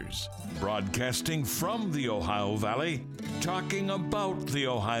News. Broadcasting from the Ohio Valley, talking about the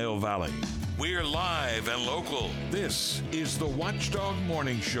Ohio Valley. We're live and local. This is the Watchdog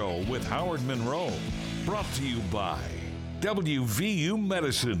Morning Show with Howard Monroe. Brought to you by WVU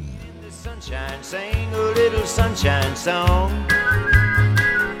Medicine. In the sunshine, sing a little sunshine song.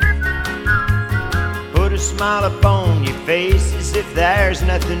 Put a smile upon your face as if there's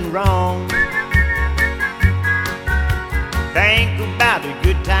nothing wrong. Think about a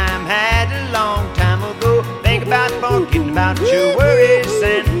good time had a long time ago. Think about forgetting about your worries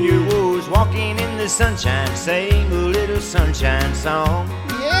and your woes. Walking in the sunshine, sing a little sunshine song.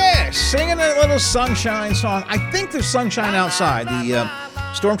 Yeah, singing a little sunshine song. I think there's sunshine outside. The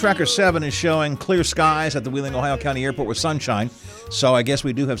Storm Tracker 7 is showing clear skies at the Wheeling, Ohio County Airport with sunshine. So I guess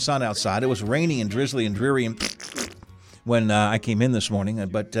we do have sun outside. It was rainy and drizzly and dreary and when I came in this morning,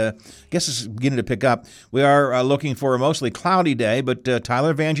 but I guess it's beginning to pick up. We are looking for a mostly cloudy day, but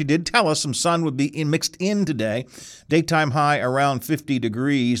Tyler Vangie did tell us some sun would be mixed in today. Daytime high around 50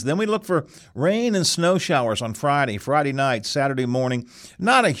 degrees. Then we look for rain and snow showers on Friday night, Saturday morning.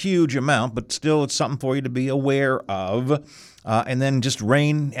 Not a huge amount, but still it's something for you to be aware of. And then just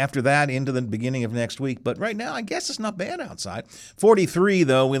rain after that into the beginning of next week. But right now, I guess it's not bad outside. 43,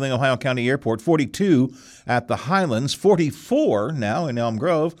 though, Wheeling, Ohio County Airport. 42 at the Highlands. 44 now in Elm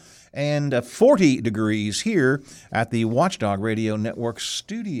Grove. And 40 degrees here at the Watchdog Radio Network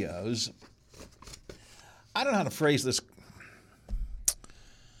studios. I don't know how to phrase this.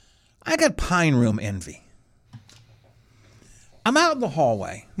 I got pine room envy. I'm out in the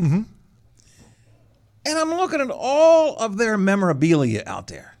hallway. Mm-hmm. And I'm looking at all of their memorabilia out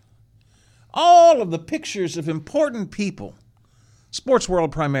there. All of the pictures of important people. Sports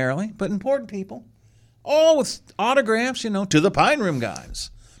world primarily, but important people. All with autographs, to the Pine Room guys.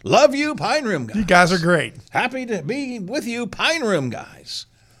 Love you, Pine Room guys. You guys are great. Happy to be with you, Pine Room guys.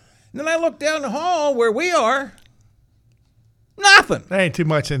 And then I look down the hall where we are. Nothing. There ain't too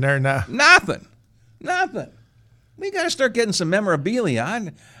much in there now. Nothing. We got to start getting some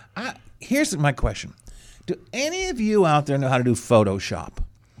memorabilia. Here's my question. Do any of you out there know how to do Photoshop?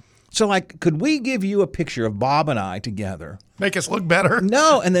 So, could we give you a picture of Bob and I together? Make us look better?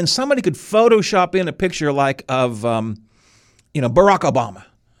 No, and then somebody could Photoshop in a picture of Barack Obama.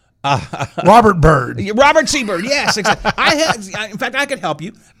 Robert Byrd. Robert C. Byrd, yes. Exactly. In fact, I could help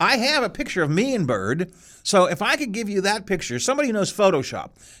you. I have a picture of me and Byrd. So if I could give you that picture, somebody who knows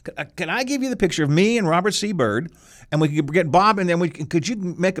Photoshop, can I give you the picture of me and Robert C. Byrd, and we could get Bob, and then could you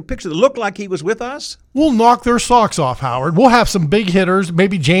make a picture that looked like he was with us? We'll knock their socks off, Howard. We'll have some big hitters.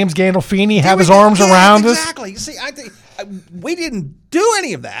 Maybe James Gandolfini have his arms around us. Exactly. See, I think we didn't do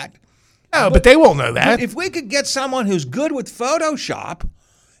any of that. No, but they won't know that. But if we could get someone who's good with Photoshop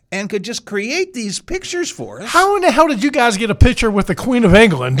and could just create these pictures for us. How in the hell did you guys get a picture with the Queen of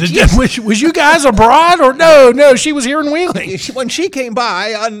England? Was you guys abroad or no? She was here in Wheeling. When she came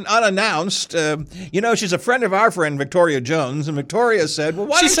by unannounced, she's a friend of our friend Victoria Jones, and Victoria said,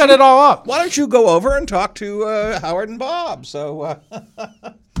 "Well, she set it all up. Why don't you go over and talk to Howard and Bob?" So,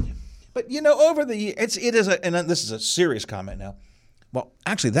 but over the years, and this is a serious comment now. Well,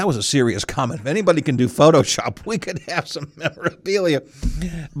 actually, that was a serious comment. If anybody can do Photoshop, we could have some memorabilia.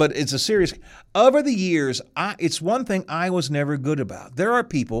 But it's a serious. Over the years, it's one thing I was never good about. There are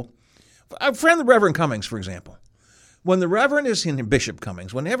people, a friend, the Reverend Cummings, for example. When the Reverend is in, Bishop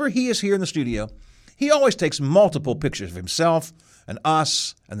Cummings, whenever he is here in the studio, he always takes multiple pictures of himself and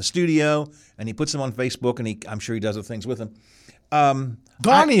us and the studio, and he puts them on Facebook, and I'm sure he does other things with them.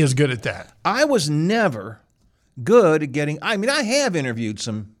 Donnie is good at that. I was never good at getting. I have interviewed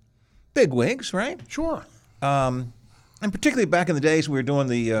some bigwigs, right? Sure. And particularly back in the days we were doing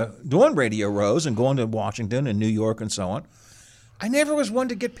doing radio rows and going to Washington and New York and so on. I never was one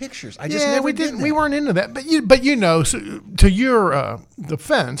to get pictures. I just never did that. We weren't into that. But so, to your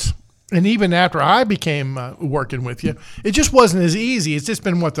defense, and even after I became working with you, it just wasn't as easy. It's just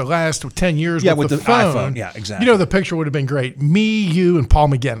been the last 10 years with the phone. iPhone. Yeah, exactly. The picture would have been great. Me, you, and Paul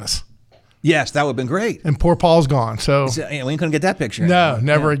McGinnis. Yes, that would have been great. And poor Paul's gone. So we couldn't get that picture. No,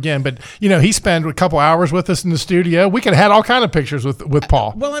 never again. But, he spent a couple hours with us in the studio. We could have had all kind of pictures with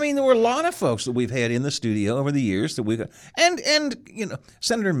Paul. Well, there were a lot of folks that we've had in the studio over the years that we got. And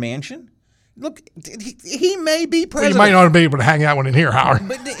Senator Manchin. Look, he may be president. Well, you might not be able to hang out in here, Howard.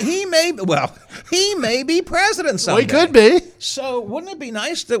 But he may be president someday. Well, he could be. So wouldn't it be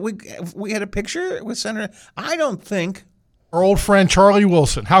nice that we had a picture with Senator? I don't think. Our old friend Charlie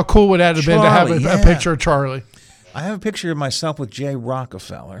Wilson. How cool would that have been to have a picture of Charlie? I have a picture of myself with Jay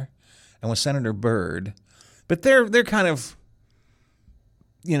Rockefeller and with Senator Byrd, but they're kind of,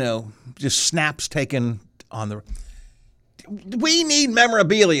 just snaps taken on the. We need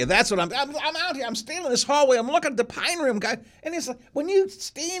memorabilia. That's what I'm out here. I'm standing in this hallway. I'm looking at the Pine Room guy. And it's like, when you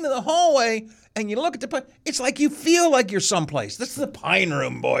stand in the hallway and you look at it's like you feel like you're someplace. This is the Pine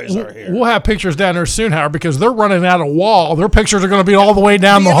Room boys are here. We'll have pictures down there soon, Howard, because they're running out of wall. Their pictures are going to be all the way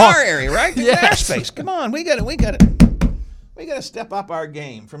down the hall. Our area, right? Yes. Space. Come on. We got to step up our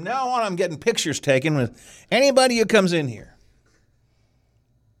game. From now on, I'm getting pictures taken with anybody who comes in here.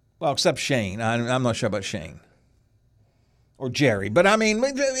 Well, except Shane. I'm not sure about Shane. Or Jerry. But, I mean,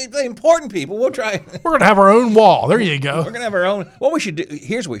 the important people, we'll try. We're going to have our own wall. There you go. We're going to have our own. What we should do,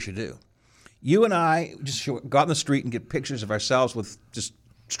 here's what we should do. You and I just go out in the street and get pictures of ourselves with just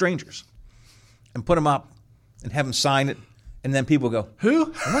strangers and put them up and have them sign it. And then people go,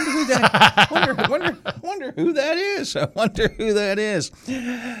 who? I wonder who that wonder who that is. I wonder who that is.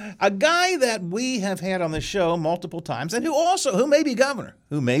 A guy that we have had on the show multiple times and who may be governor.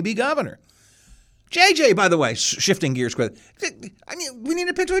 JJ, by the way, shifting gears quick. We need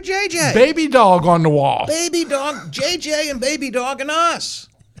a picture of JJ. Baby dog on the wall. Baby dog, JJ and baby dog and us.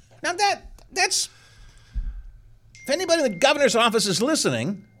 Now that's, if anybody in the governor's office is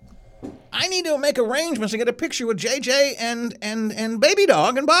listening, I need to make arrangements to get a picture with JJ and baby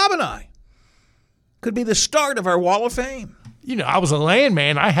dog and Bob and I. Could be the start of our wall of fame. You know, I was a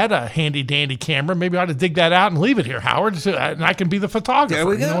landman. I had a handy-dandy camera. Maybe I ought to dig that out and leave it here, Howard, and I can be the photographer. There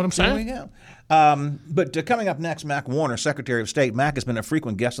we go. You know what I'm saying? There we go. But coming up next, Mac Warner, Secretary of State. Mac has been a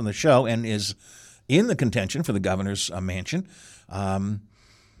frequent guest on the show and is in the contention for the governor's mansion. I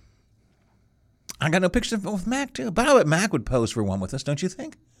got no pictures with Mac, too. But I bet Mac would pose for one with us, don't you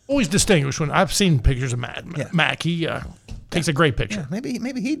think? Always distinguished. When I've seen pictures of Mac, he takes a great picture. Yeah,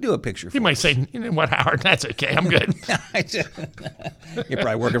 maybe he'd do a picture for He might say, you know what, Howard, that's okay. I'm good. You're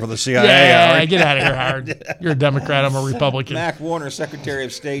probably working for the CIA, Yeah, Howard. get out of here, Howard. You're a Democrat. I'm a Republican. Mac Warner, Secretary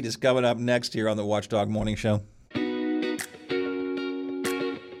of State, is coming up next here on the Watchdog Morning Show.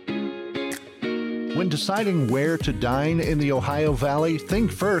 When deciding where to dine in the Ohio Valley,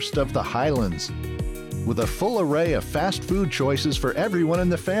 think first of the Highlands. With a full array of fast food choices for everyone in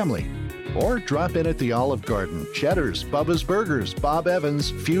the family. Or drop in at the Olive Garden, Cheddar's, Bubba's Burgers, Bob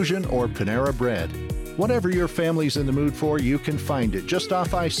Evans, Fusion, or Panera Bread. Whatever your family's in the mood for, you can find it just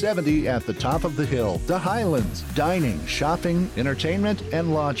off I-70 at the top of the hill. The Highlands. Dining, shopping, entertainment,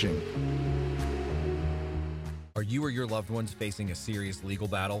 and lodging. Are you or your loved ones facing a serious legal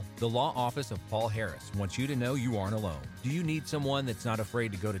battle? The law office of Paul Harris wants you to know you aren't alone. Do you need someone that's not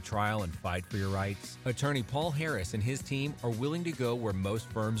afraid to go to trial and fight for your rights? Attorney Paul Harris and his team are willing to go where most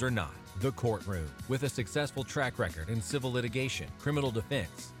firms are not. The courtroom. With a successful track record in civil litigation, criminal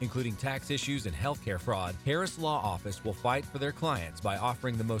defense, including tax issues and healthcare fraud, Harris Law Office will fight for their clients by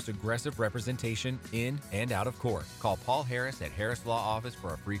offering the most aggressive representation in and out of court. Call Paul Harris at Harris Law Office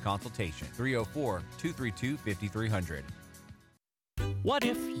for a free consultation. 304-232-5300. What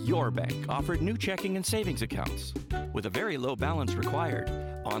if your bank offered new checking and savings accounts with a very low balance required,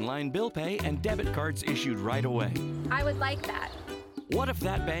 online bill pay, and debit cards issued right away? I would like that. What if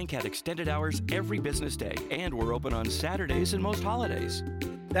that bank had extended hours every business day and were open on Saturdays and most holidays?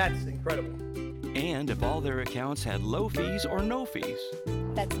 That's incredible. And if all their accounts had low fees or no fees?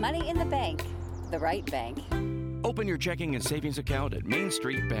 That's money in the bank. The right bank. Open your checking and savings account at Main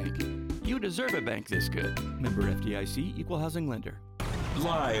Street Bank. You deserve a bank this good. Member FDIC, Equal Housing Lender.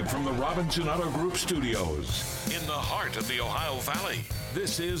 Live from the Robinson Auto Group studios in the heart of the Ohio Valley,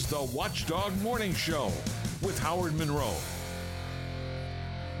 this is the Watchdog Morning Show with Howard Monroe.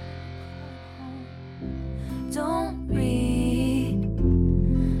 Don't read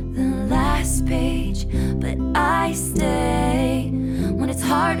the last page, but I stay when it's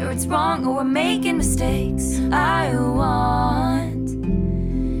hard or it's wrong or we're making mistakes. I want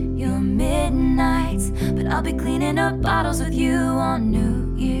your midnights, but I'll be cleaning up bottles with you on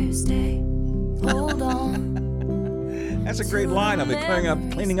New Year's Day. Hold on. That's a great line. I'll be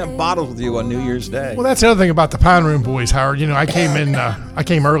cleaning up bottles with you on New Year's Day. Well, that's the other thing about the Pine Room Boys, Howard. You know, I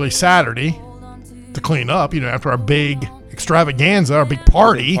came early Saturday to clean up, you know, after our big extravaganza, our big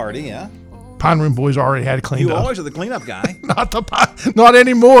party. Yeah. Pine Room Boys already had cleaned up. You always are the cleanup guy. Not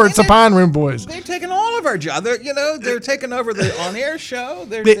anymore. It's the Pine Room Boys. They've taken all of our job. They're taking over the on-air show.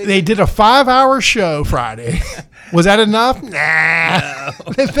 They did a 5-hour show Friday. Was that enough? Nah.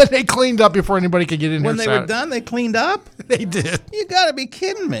 No. They cleaned up before anybody could get in when here. When they were done, they cleaned up? They did. You got to be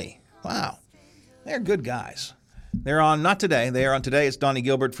kidding me. Wow. They're good guys. They're on, not today. They are on today. It's Donnie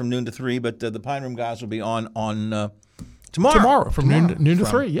Gilbert from noon to 3, but the Pine Room guys will be on tomorrow. Tomorrow from noon to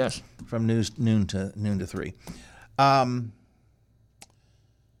 3, yes. From noon to 3. All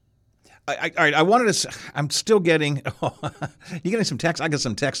right, I wanted to. I'm still getting. You getting some text? I got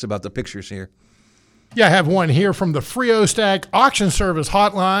some text about the pictures here. Yeah, I have one here from the Frio Stack Auction Service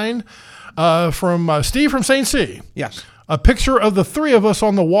hotline from Steve from St. C. Yes. A picture of the three of us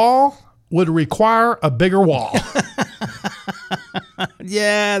on the wall would require a bigger wall.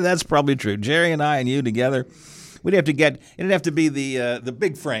 Yeah, that's probably true. Jerry and I and you together, it'd have to be the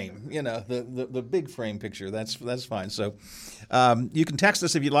big frame, the big frame picture. That's fine. So you can text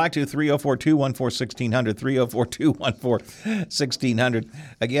us if you'd like to, 304-214-1600, 304-214-1600.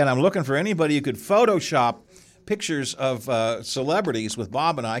 Again, I'm looking for anybody who could Photoshop pictures of celebrities with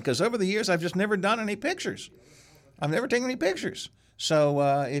Bob and I, because over the years I've just never done any pictures. I've never taken any pictures. So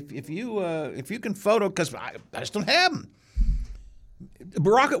if you can photo, because I just don't have them.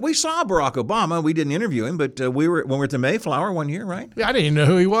 We saw Barack Obama. We didn't interview him, but when we were at the Mayflower one year, right? Yeah, I didn't even know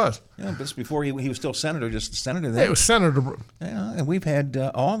who he was. Yeah, this before he was still senator, just senator there. Hey, it was Senator. Yeah, and we've had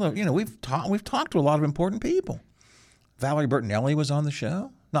we've talked to a lot of important people. Valerie Bertinelli was on the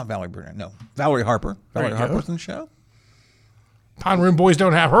show. Not Valerie Bertinelli, no, Valerie Harper. Valerie Harper was on the show. Pine Room Boys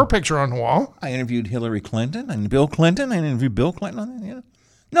don't have her picture on the wall. I interviewed Hillary Clinton and Bill Clinton. I interviewed Bill Clinton on that.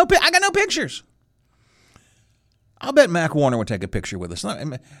 No, I got no pictures. I'll bet Mac Warner would take a picture with us.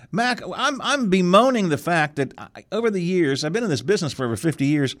 Mac, I'm bemoaning the fact that over the years, I've been in this business for over 50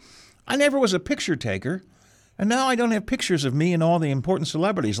 years, I never was a picture taker, and now I don't have pictures of me and all the important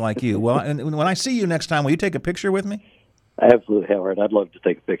celebrities like you. Well, and when I see you next time, will you take a picture with me? Absolutely, Howard. I'd love to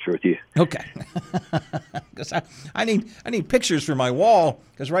take a picture with you. Okay. Because I need pictures for my wall,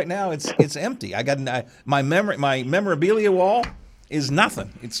 because right now it's empty. I got my memorabilia wall is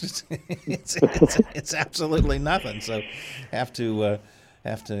nothing. It's just it's absolutely nothing. So have to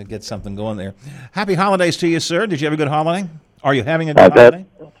get something going there. Happy holidays to you, sir. Did you have a good holiday? Are you having a good holiday?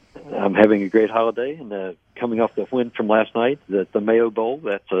 I'm having a great holiday, and coming off the win from last night, the Mayo Bowl.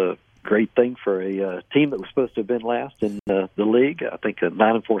 That's a great thing for a team that was supposed to have been last in the league. I think a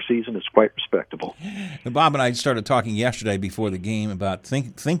 9-4 season is quite respectable. Bob and I started talking yesterday before the game about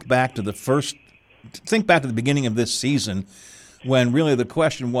think back to the beginning of this season, when really the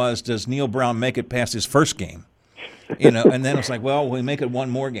question was, does Neil Brown make it past his first game? And then it's like, well, we make it one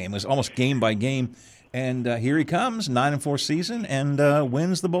more game. It was almost game by game. And here he comes, 9-4 season, and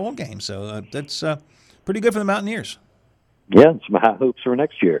wins the bowl game. So that's pretty good for the Mountaineers. Yeah, some high hopes for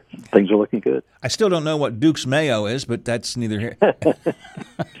next year. Things are looking good. I still don't know what Duke's Mayo is, but that's neither here.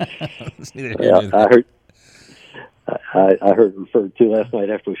 I heard referred to last night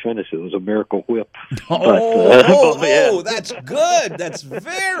after we finished. It was a Miracle Whip. That's good. That's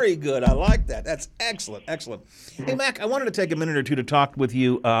very good. I like that. That's excellent. Hey, Mac, I wanted to take a minute or two to talk with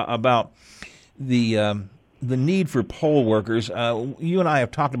you about the need for poll workers. You and I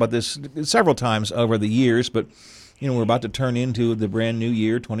have talked about this several times over the years, but we're about to turn into the brand new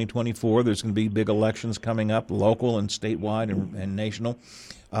year, 2024. There's going to be big elections coming up, local and statewide and national.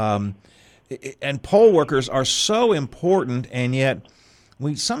 And poll workers are so important, and yet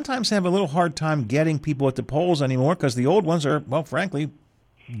we sometimes have a little hard time getting people at the polls anymore because the old ones are, well, frankly,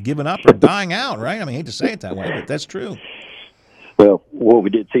 giving up or dying out, right? I mean, I hate to say it that way, but that's true. Well, what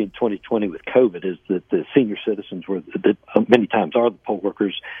we did see in 2020 with COVID is that the senior citizens that many times are the poll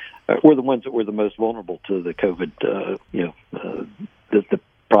workers, were the ones that were the most vulnerable to the COVID, the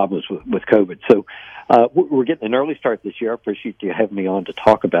problems with COVID. So we're getting an early start this year. I appreciate you having me on to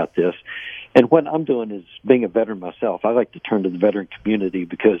talk about this. And what I'm doing is, being a veteran myself, I like to turn to the veteran community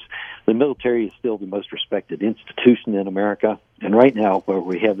because the military is still the most respected institution in America. And right now, where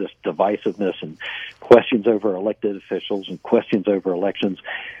we have this divisiveness and questions over elected officials and questions over elections,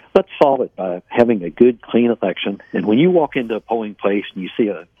 let's solve it by having a good, clean election. And when you walk into a polling place and you see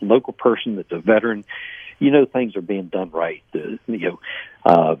a local person that's a veteran, things are being done right. The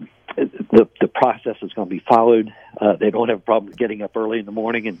process is going to be followed. They don't have a problem getting up early in the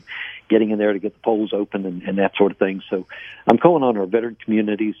morning and getting in there to get the polls open and that sort of thing. So I'm calling on our veteran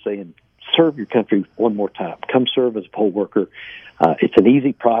communities saying, serve your country one more time. Come serve as a poll worker. It's an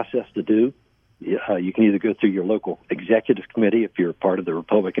easy process to do. You can either go through your local executive committee if you're a part of the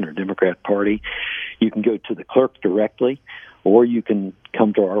Republican or Democrat Party. You can go to the clerk directly, or you can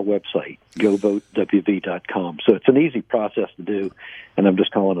come to our website, govotewv.com. So it's an easy process to do, and I'm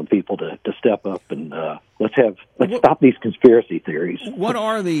just calling on people to step up and let's stop these conspiracy theories. What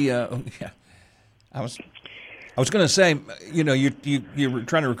are the? I was going to say, you were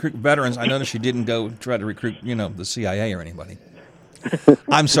trying to recruit veterans. I noticed you didn't go try to recruit, the CIA or anybody.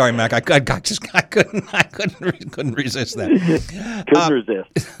 I'm sorry, Mac. I couldn't resist that. Couldn't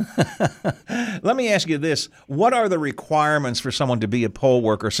resist. Let me ask you this: what are the requirements for someone to be a poll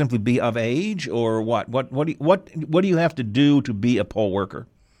worker? Simply be of age, or what? What do you have to do to be a poll worker?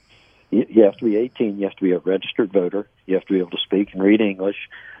 You have to be 18. You have to be a registered voter. You have to be able to speak and read English.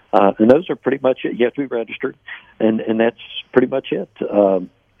 And those are pretty much it. You have to be registered, and that's pretty much it.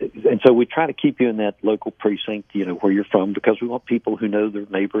 And so we try to keep you in that local precinct, where you're from, because we want people who know their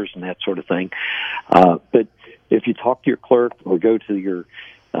neighbors and that sort of thing. But if you talk to your clerk or go to your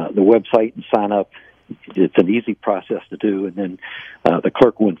the website and sign up, it's an easy process to do. And then the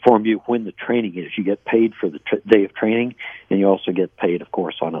clerk will inform you when the training is. You get paid for the day of training, and you also get paid, of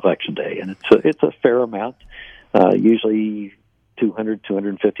course, on Election Day. And it's a fair amount, usually $200,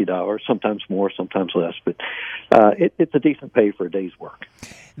 $250, sometimes more, sometimes less, but it's a decent pay for a day's work.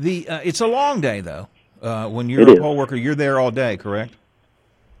 It's a long day, though. When you're a poll worker, you're there all day, correct?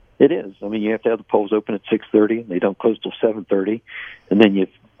 It is. I mean, you have to have the polls open at 6:30, and they don't close till 7:30, and then you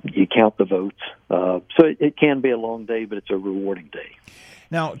count the votes. So it can be a long day, but it's a rewarding day.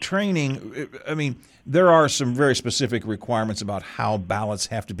 Now, training, I mean, there are some very specific requirements about how ballots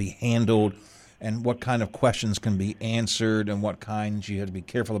have to be handled and what kind of questions can be answered and what kinds you have to be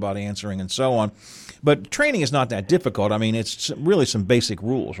careful about answering and so on. But training is not that difficult. I mean, it's really some basic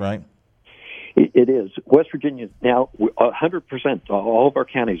rules, right? It is. West Virginia now, 100%, all of our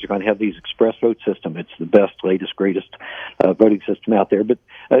counties are going to have these express vote system. It's the best, latest, greatest voting system out there. But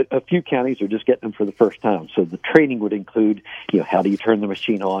a few counties are just getting them for the first time. So the training would include, how do you turn the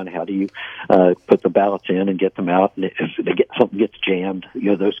machine on? How do you put the ballots in and get them out? And if something gets jammed,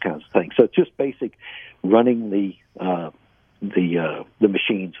 those kinds of things. So it's just basic running the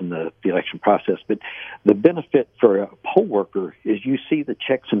machines and the election process. But the benefit for a poll worker is you see the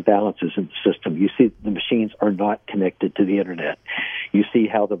checks and balances in the system. You see the machines are not connected to the internet. You see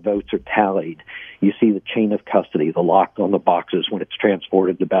how the votes are tallied. You see the chain of custody, the lock on the boxes when it's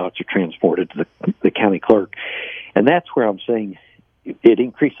transported, the ballots are transported to the county clerk. And that's where I'm saying it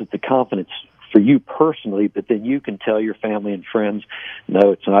increases the confidence for you personally, but then you can tell your family and friends,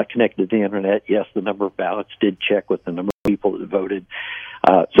 no, it's not connected to the internet. Yes, the number of ballots did check with the number of people that voted.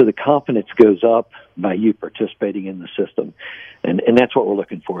 So the confidence goes up by you participating in the system. And that's what we're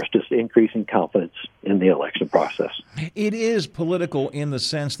looking for, is just increasing confidence in the election process. It is political in the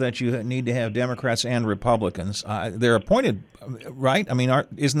sense that you need to have Democrats and Republicans. They're appointed, right? I mean, am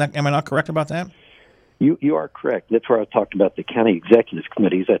I not correct about that? You are correct. That's where I talked about the county executive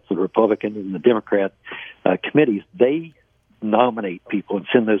committees. That's the Republican and the Democrat committees. They nominate people and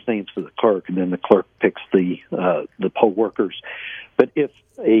send those names to the clerk, and then the clerk picks the poll workers. But if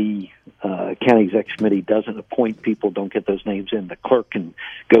a county executive committee doesn't appoint people, don't get those names in, the clerk can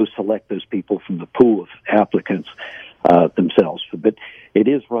go select those people from the pool of applicants themselves. But it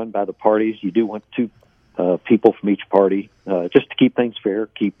is run by the parties. You do want two people from each party, just to keep things fair,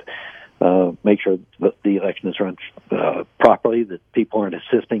 make sure that the election is run properly, that people aren't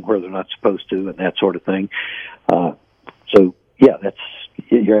assisting where they're not supposed to, and that sort of thing. So, yeah,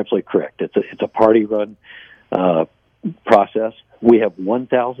 you're absolutely correct. It's a party-run process. We have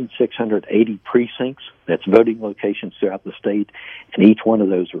 1,680 precincts. That's voting locations throughout the state, and each one of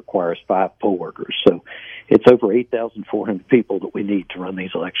those requires 5 poll workers. So it's over 8,400 people that we need to run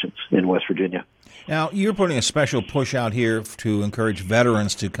these elections in West Virginia. Now, you're putting a special push out here to encourage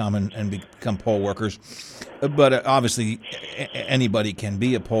veterans to come and become poll workers, but obviously anybody can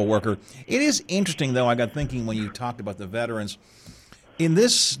be a poll worker. It is interesting, though, I got thinking when you talked about the veterans, in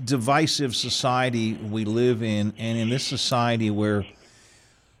this divisive society we live in, and in this society where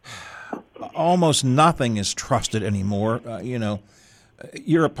almost nothing is trusted anymore,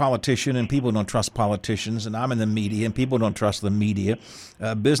 you're a politician and people don't trust politicians, and I'm in the media and people don't trust the media.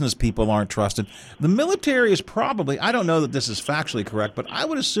 Business people aren't trusted. The military is probably, I don't know that this is factually correct, but I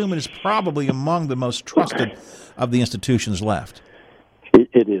would assume it is probably among the most trusted of the institutions left.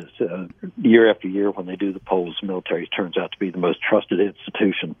 It is. Year after year when they do the polls, the military turns out to be the most trusted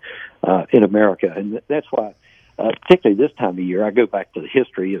institution in America. And that's why, particularly this time of year, I go back to the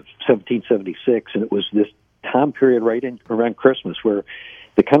history of 1776, and it was this time period right around Christmas where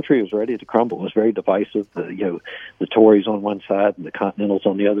the country was ready to crumble. It was very divisive. The Tories on one side and the Continentals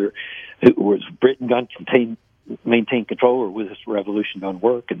on the other. Was Britain going to maintain control, or was this revolution going to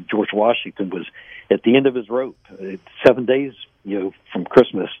work? And George Washington was at the end of his rope. 7 days, from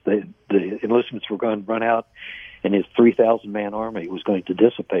Christmas, the enlistments were going to run out, and his 3,000-man army was going to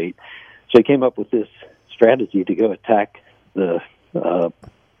dissipate. So he came up with this strategy to go attack the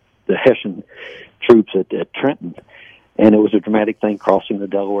Hessian troops at Trenton, and it was a dramatic thing, crossing the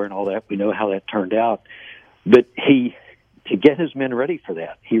Delaware and all that. We know how that turned out, but to get his men ready for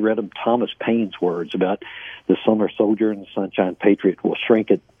that, he read them Thomas Paine's words about the summer soldier and the sunshine patriot will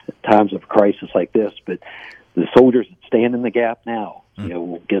shrink at times of crisis like this, but the soldiers that stand in the gap now,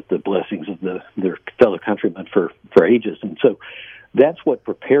 will get the blessings of their fellow countrymen for ages. And so that's what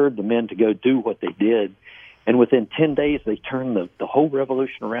prepared the men to go do what they did. And within 10 days, they turned the whole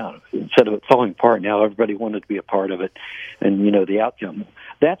revolution around. Instead of it falling apart, now everybody wanted to be a part of it and, the outcome.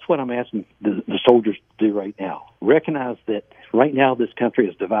 That's what I'm asking the soldiers to do right now. Recognize that right now this country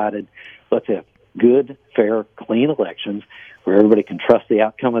is divided. Let's have good, fair, clean elections where everybody can trust the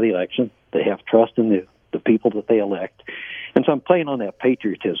outcome of the election. They have trust in the people that they elect. And so I'm playing on that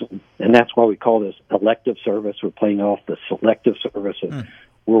patriotism, and that's why we call this elective service. We're playing off the selective service of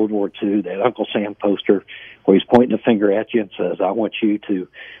World War II, that Uncle Sam poster where he's pointing a finger at you and says, I want you to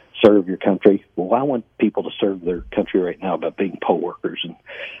serve your country. Well, I want people to serve their country right now by being poll workers.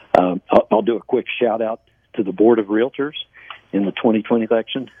 And I'll do a quick shout-out to the Board of Realtors in the 2020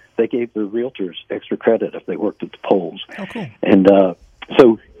 election. They gave their realtors extra credit if they worked at the polls. Oh, cool. And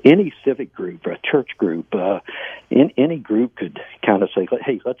so any civic group, a church group, any group could kind of say,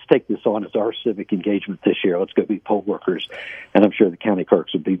 hey, let's take this on as our civic engagement this year. Let's go be poll workers. And I'm sure the county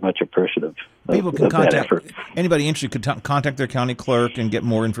clerks would be much appreciative People can of that contact effort. anybody interested could contact their county clerk and get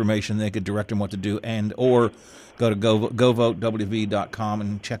more information. They could direct them what to do, and or go to govotewv.com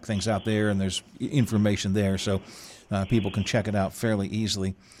and check things out there, and there's information there, so people can check it out fairly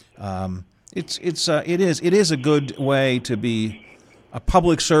easily. It is a good way to be a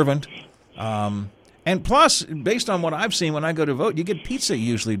public servant, and plus, based on what I've seen when I go to vote, you get pizza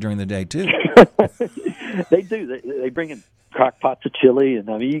usually during the day too. They do. They bring in crock pots of chili, and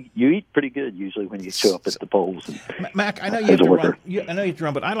I mean, you eat pretty good usually when you show up at the polls. And, Mac, I know you have to run. I know you have to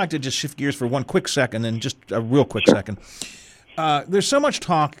run, but I'd like to just shift gears for one quick second, and just a real quick second. There's so much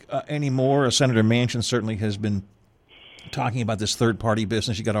talk anymore. Senator Manchin certainly has been talking about this third-party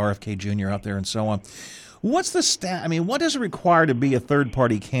business. You got RFK Jr. out there and so on. What's the stat? I mean, what does it require to be a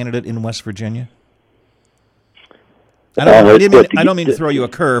third-party candidate in West Virginia? I don't mean to throw you a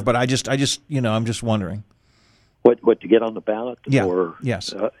curve, but I'm just wondering. What to get on the ballot? Yeah. Or,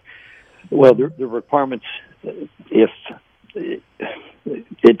 yes. Well, the requirements, if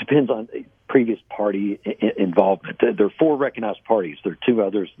it depends on previous party involvement. There are 4 recognized parties. There are 2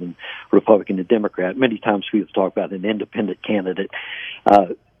 others than Republican and Democrat. Many times people talk about an independent candidate.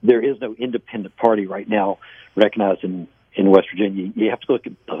 There is no independent party right now recognized in West Virginia. You have to look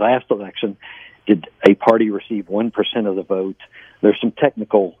at the last election. Did a party receive 1% of the vote? There's some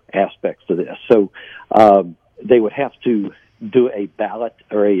technical aspects to this. So they would have to do a ballot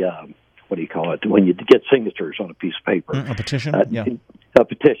or what do you call it, when you get signatures on a piece of paper. A petition? Yeah. A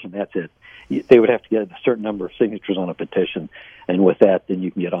petition, that's it. They would have to get a certain number of signatures on a petition, and with that, then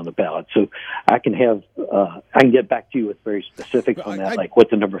you can get on the ballot. So I can get back to you with very specifics on that, like what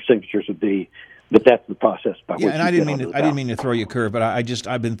the number of signatures would be. But that's the process by which. And I didn't mean to throw you a curve, but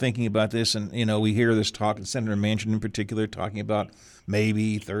I've been thinking about this, and we hear this talk, and Senator Manchin in particular talking about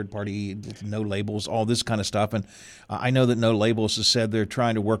maybe third party, no labels, all this kind of stuff. And I know that No Labels has said they're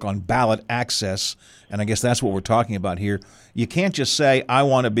trying to work on ballot access, and I guess that's what we're talking about here. You can't just say I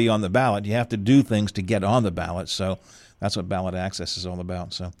want to be on the ballot. You have to do things to get on the ballot. So that's what ballot access is all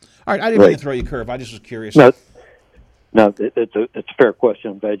about. So, all right, I didn't mean to throw you a curve. I just was curious. No, it's a fair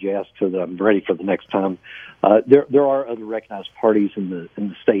question. I'm glad you asked, so that I'm ready for the next time. There are other recognized parties in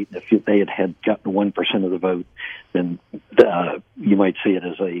the state. If they had gotten 1% of the vote, then you might see it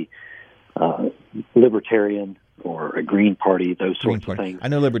as a libertarian or a Green Party, those sorts of things. I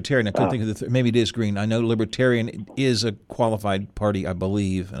know Libertarian. I couldn't think of maybe it is Green. I know Libertarian is a qualified party, I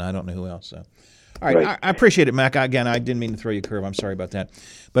believe, and I don't know who else. So. All right, I appreciate it, Mac. Again, I didn't mean to throw you a curve. I'm sorry about that.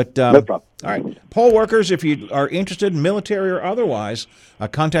 But no problem. All right, poll workers, if you are interested, military or otherwise,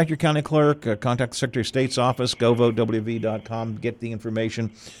 contact your county clerk, contact the Secretary of State's office, govotewv.com, get the information.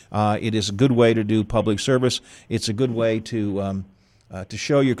 It is a good way to do public service. It's a good way to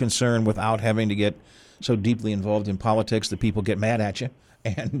show your concern without having to get so deeply involved in politics that people get mad at you.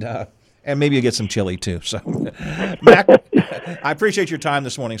 And maybe you get some chili, too. So, Mac, I appreciate your time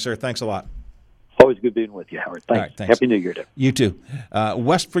this morning, sir. Thanks a lot. Always good being with you, Howard. Thanks. All right, thanks. Happy New Year to you. You too.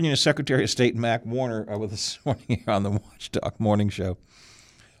 West Virginia Secretary of State Mac Warner with us this morning here on the Watchdog Morning Show.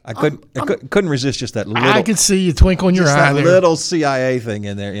 I couldn't resist just that little. I could see you twinkle in your eye. That little CIA thing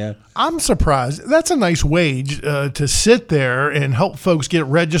in there, yeah. I'm surprised. That's a nice wage to sit there and help folks get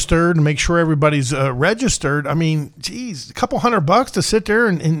registered and make sure everybody's registered. I mean, geez, a couple $100 to sit there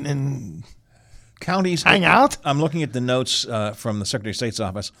and counties hang out. I'm looking at the notes from the Secretary of State's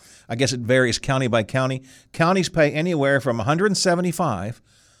office. I guess it varies county by county. Counties pay anywhere from $175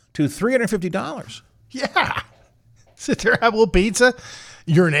 to $350. Yeah. Sit there, have a little pizza.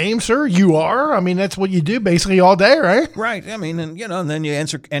 Your name, sir? You are? I mean, that's what you do basically all day, right? Right. I mean, and then you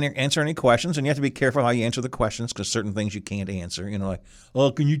answer any questions, and you have to be careful how you answer the questions because certain things you can't answer. Like,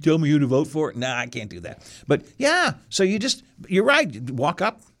 oh, can you tell me who to vote for? Nah, I can't do that. But, yeah, so you're right. Walk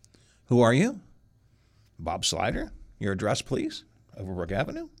up. Who are you? Bob Slider, your address, please. Overbrook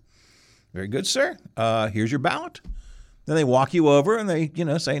Avenue. Very good, sir. Here's your ballot. Then they walk you over and they,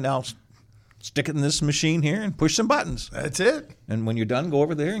 say, now stick it in this machine here and push some buttons. That's it. And when you're done, go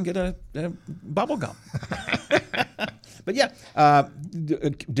over there and get a bubble gum. But yeah,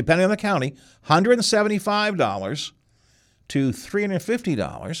 depending on the county, $175 to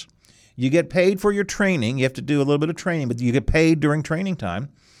 $350. You get paid for your training. You have to do a little bit of training, but you get paid during training time.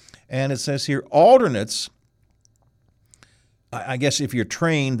 And it says here, alternates, I guess if you're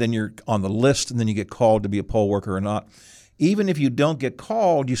trained, then you're on the list, and then you get called to be a poll worker or not. Even if you don't get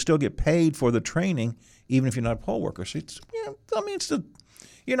called, you still get paid for the training, even if you're not a poll worker. So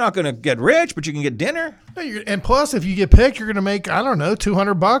you're not going to get rich, but you can get dinner. And plus, if you get picked, you're going to make, I don't know,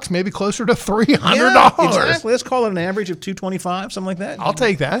 $200, maybe closer to $300. Yeah, exactly. Let's call it an average of $225, something like that. I'll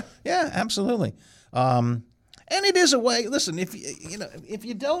take that. Yeah, absolutely. And it is a way. Listen, if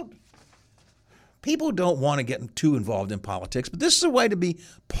you don't. People don't want to get too involved in politics, but this is a way to be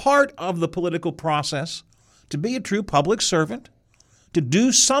part of the political process, to be a true public servant, to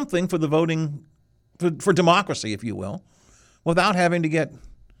do something for the voting, for democracy, if you will, without having to get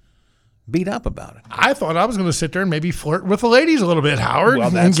beat up about it. I thought I was going to sit there and maybe flirt with the ladies a little bit, Howard,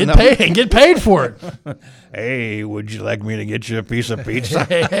 well, and get paid for it. Hey, would you like me to get you a piece of pizza?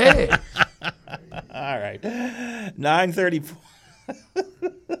 Hey. All right. 9:34.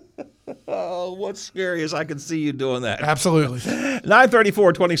 Oh, what's scary is I can see you doing that. Absolutely.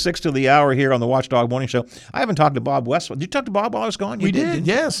 9:34, 26 to the hour here on the Watchdog Morning Show. I haven't talked to Bob Westphal. Did you talk to Bob while I was gone? We did,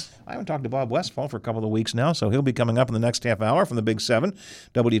 yes. I haven't talked to Bob Westphal for a couple of weeks now, so he'll be coming up in the next half hour from the Big 7,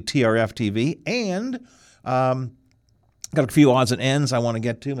 WTRF TV. And got a few odds and ends I want to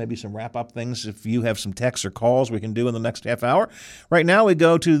get to, maybe some wrap-up things. If you have some texts or calls, we can do in the next half hour. Right now, we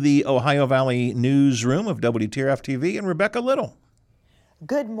go to the Ohio Valley newsroom of WTRF TV and Rebecca Little.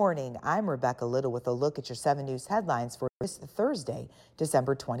 Good morning. I'm Rebecca Little with a look at your 7 News headlines for this Thursday,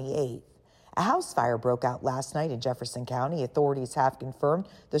 December 28th. A house fire broke out last night in Jefferson County. Authorities have confirmed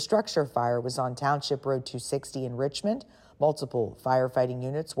the structure fire was on Township Road 260 in Richmond. Multiple firefighting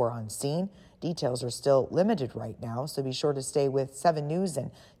units were on scene. Details are still limited right now, so be sure to stay with 7 News and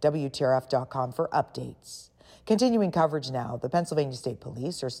WTRF.com for updates. Continuing coverage now, the Pennsylvania State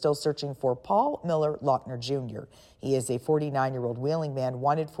Police are still searching for Paul Miller Lautner Jr. He is a 49-year-old Wheeling man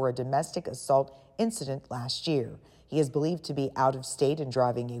wanted for a domestic assault incident last year. He is believed to be out of state and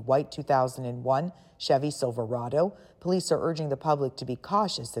driving a white 2001 Chevy Silverado. Police are urging the public to be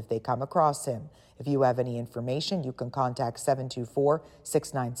cautious if they come across him. If you have any information, you can contact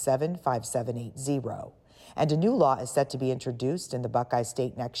 724-697-5780. And a new law is set to be introduced in the Buckeye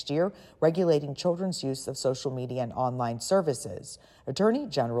State next year, regulating children's use of social media and online services. Attorney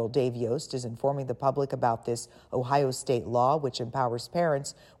General Dave Yost is informing the public about this Ohio state law, which empowers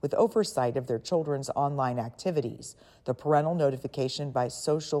parents with oversight of their children's online activities. The Parental Notification by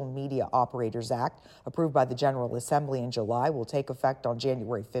Social Media Operators Act, approved by the General Assembly in July, will take effect on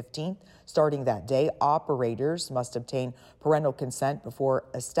January 15th. Starting that day, operators must obtain parental consent before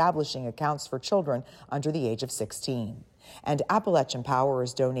establishing accounts for children under the age of 16. And Appalachian Power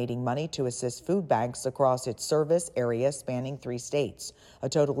is donating money to assist food banks across its service area spanning 3 states. A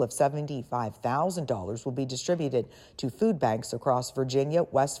total of $75,000 will be distributed to food banks across Virginia,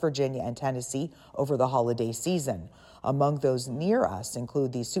 West Virginia, and Tennessee over the holiday season. Among those near us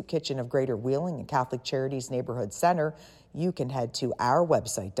include the Soup Kitchen of Greater Wheeling and Catholic Charities Neighborhood Center. You can head to our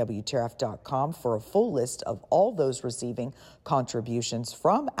website, WTRF.com, for a full list of all those receiving contributions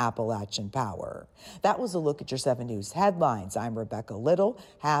from Appalachian Power. That was a look at your 7 News headlines. I'm Rebecca Little.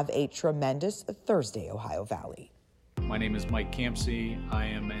 Have a tremendous Thursday, Ohio Valley. My name is Mike Campsey. I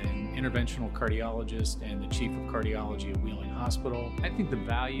am an interventional cardiologist and the chief of cardiology at Wheeling Hospital. I think the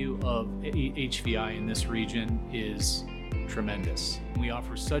value of HVI in this region is tremendous. We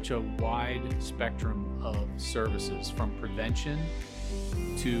offer such a wide spectrum of services, from prevention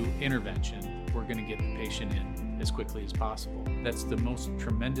to intervention. We're going to get the patient in as quickly as possible. That's the most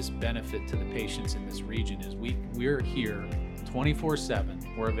tremendous benefit to the patients in this region is we're here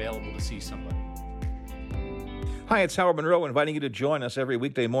 24/7. We're available to see somebody. Hi, it's Howard Monroe inviting you to join us every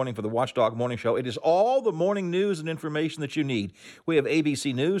weekday morning for the Watchdog Morning Show. It is all the morning news and information that you need. We have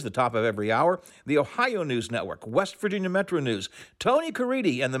ABC News, the top of every hour, the Ohio News Network, West Virginia Metro News, Tony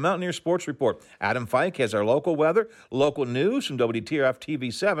Caridi and the Mountaineer Sports Report. Adam Fike has our local weather, local news from WTRF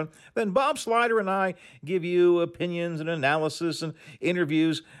TV7. Then Bob Slider and I give you opinions and analysis and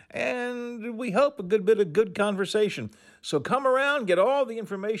interviews, and we hope a good bit of good conversation. So come around, get all the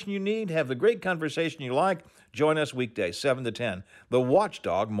information you need, have the great conversation you like. Join us weekdays, 7 to 10, the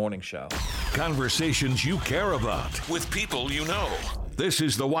Watchdog Morning Show. Conversations you care about with people you know. This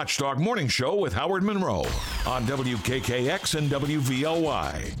is the Watchdog Morning Show with Howard Monroe on WKKX and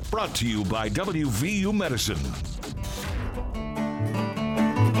WVLY. Brought to you by WVU Medicine.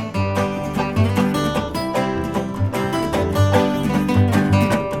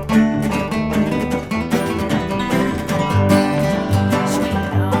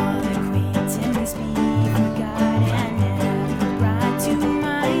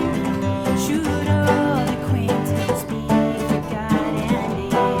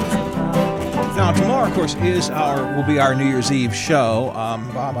 Of course, will be our New Year's Eve show.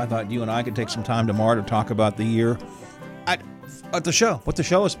 Bob, I thought you and I could take some time tomorrow to talk about the year at the show, what the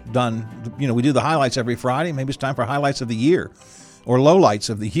show has done. You know, we do the highlights every Friday. Maybe it's time for highlights of the year or lowlights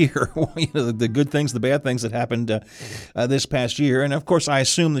of the year. You know, the good things, the bad things that happened this past year. And of course, I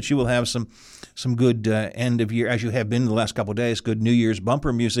assume that you will have some good end of year, as you have been the last couple of days, good New Year's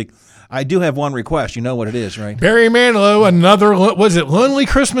bumper music. I do have one request. You know what it is, right? Barry Manilow, another, was it Lonely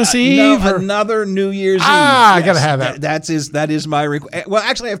Christmas Eve? No, another New Year's Eve. Yes, I got to have that. That is my request. Well,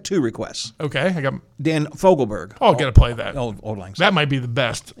 actually, I have two requests. Okay. I got Dan Fogelberg. Oh, got to play that. Old Lang Syne. That might be the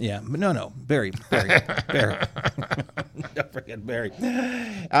best. Yeah. No. Barry. Don't forget Barry.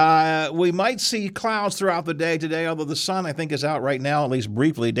 We might see clouds throughout the day today, although the sun, I think, is out right now, at least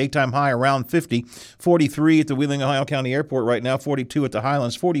briefly. Daytime high around 50, 43 at the Wheeling, Ohio County Airport right now, 42 at the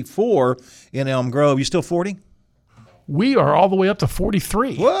Highlands, 44 in Elm Grove. You still 40? We are all the way up to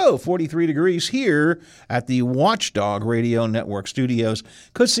 43. Whoa, 43 degrees here at the Watchdog Radio Network studios.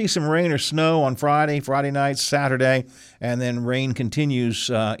 Could see some rain or snow on Friday night, Saturday, and then rain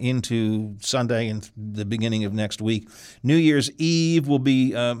continues into Sunday and the beginning of next week. New Year's Eve will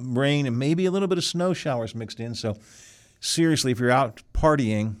be rain and maybe a little bit of snow showers mixed in. So seriously, if you're out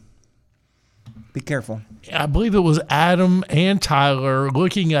partying, be careful. I believe it was Adam and Tyler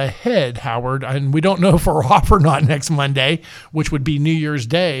looking ahead, Howard, and we don't know if we're off or not next Monday, which would be New Year's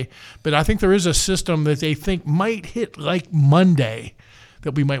Day, but I think there is a system that they think might hit like Monday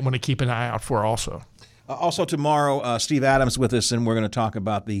that we might want to keep an eye out for also. Also tomorrow, Steve Adams with us, and we're going to talk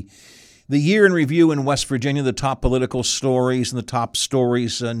about the year in review in West Virginia, the top political stories and the top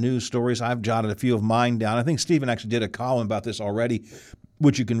stories, news stories. I've jotted a few of mine down. I think Stephen actually did a column about this already,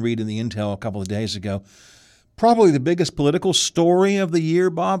 which you can read in the Intel a couple of days ago. Probably the biggest political story of the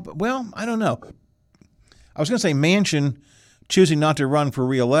year, Bob. Well, I don't know. I was going to say Manchin choosing not to run for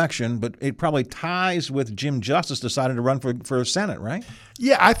re-election, but it probably ties with Jim Justice deciding to run for Senate, right?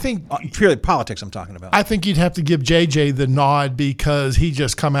 Yeah, I think purely politics I'm talking about. I think you'd have to give JJ the nod because he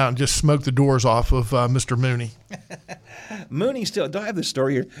just come out and just smoked the doors off of Mr. Mooney. Mooney still, do I have this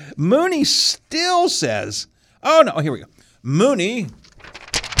story here? Mooney still says, oh no, here we go.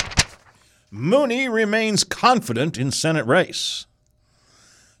 Mooney remains confident in Senate race.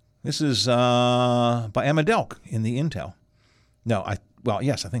 This is by Emma Delk in the Intel.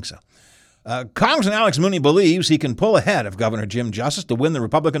 Yes, I think so. Congressman Alex Mooney believes he can pull ahead of Governor Jim Justice to win the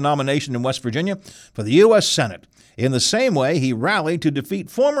Republican nomination in West Virginia for the U.S. Senate, in the same way he rallied to defeat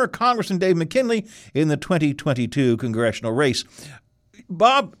former Congressman Dave McKinley in the 2022 congressional race.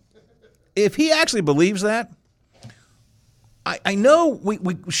 Bob, if he actually believes that, I know we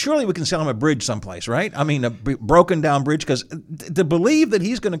surely we can sell him a bridge someplace, right? I mean, a broken down bridge, because to believe that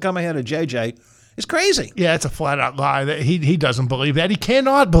he's going to come ahead of JJ is crazy. Yeah, it's a flat out lie. That he doesn't believe that. He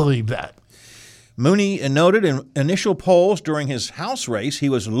cannot believe that. Mooney noted in initial polls during his House race he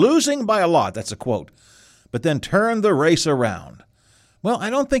was losing by a lot. That's a quote. But then turned the race around. Well,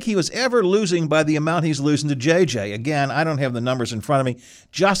 I don't think he was ever losing by the amount he's losing to JJ. Again, I don't have the numbers in front of me.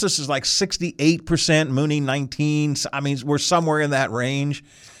 Justice is like 68%, Mooney 19%. I mean, we're somewhere in that range.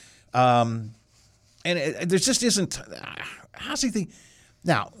 And there just isn't. How's he think?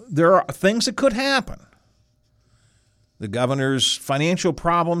 Now, there are things that could happen. The governor's financial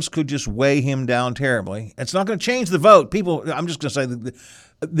problems could just weigh him down terribly. It's not going to change the vote. People, I'm just going to say that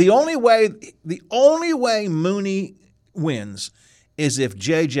the only way Mooney wins is if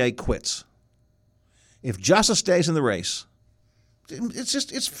JJ quits. If Justice stays in the race,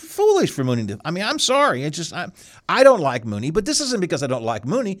 it's foolish for Mooney to. I mean, I'm sorry. I don't like Mooney, but this isn't because I don't like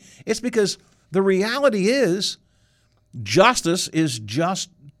Mooney. It's because the reality is Justice is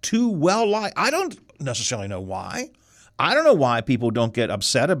just too well liked. I don't necessarily know why. I don't know why people don't get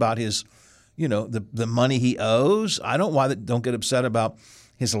upset about his, the money he owes. I don't know why they don't get upset about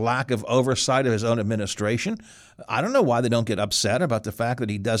his lack of oversight of his own administration. I don't know why they don't get upset about the fact that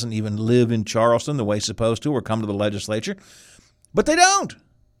he doesn't even live in Charleston the way he's supposed to or come to the legislature. But they don't.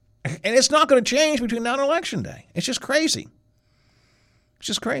 And it's not going to change between now and Election Day. It's just crazy. It's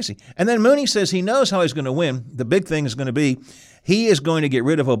just crazy. And then Mooney says he knows how he's going to win. The big thing is going to be he is going to get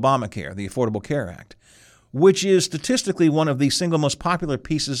rid of Obamacare, the Affordable Care Act, which is statistically one of the single most popular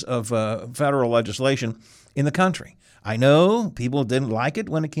pieces of federal legislation in the country. I know people didn't like it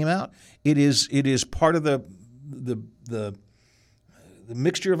when it came out. It is part of the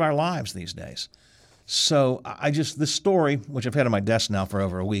mixture of our lives these days. So this story, which I've had on my desk now for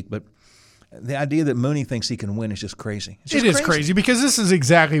over a week, but the idea that Mooney thinks he can win is just crazy. It is crazy because this is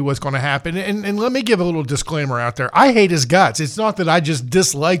exactly what's going to happen. And let me give a little disclaimer out there. I hate his guts. It's not that I just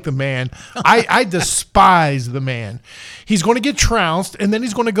dislike the man. I despise the man. He's going to get trounced, and then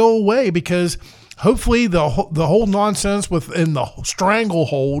he's going to go away because hopefully the whole nonsense within the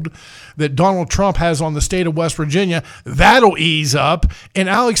stranglehold that Donald Trump has on the state of West Virginia, that'll ease up, and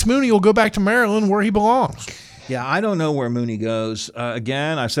Alex Mooney will go back to Maryland where he belongs. Yeah, I don't know where Mooney goes.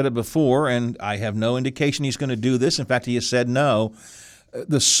 Again, I've said it before, and I have no indication he's going to do this. In fact, he has said no.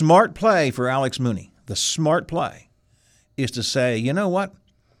 The smart play for Alex Mooney, the smart play, is to say, you know what?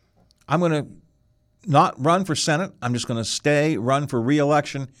 I'm going to not run for Senate. I'm just going to run for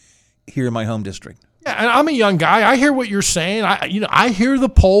re-election here in my home district. Yeah, and I'm a young guy. I hear what you're saying. I hear the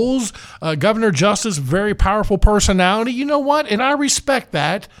polls. Governor Justice, very powerful personality. You know what? And I respect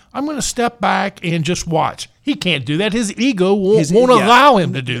that. I'm going to step back and just watch. He can't do that. His ego won't allow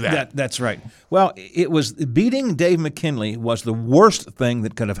him to do that. That's right. Well, it was beating Dave McKinley was the worst thing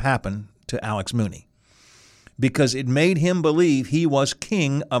that could have happened to Alex Mooney because it made him believe he was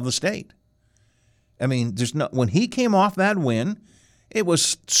king of the state. I mean, when he came off that win, it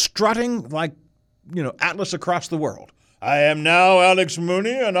was strutting like, Atlas across the world. I am now Alex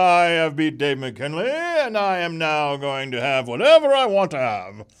Mooney, and I have beat Dave McKinley, and I am now going to have whatever I want to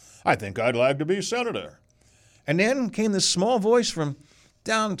have. I think I'd like to be senator. And then came this small voice from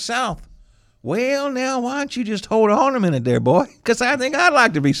down south. Well, now, why don't you just hold on a minute there, boy, because I think I'd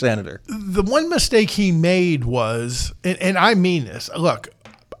like to be senator. The one mistake he made was, and I mean this, look,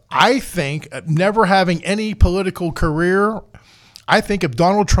 I think never having any political career, I think if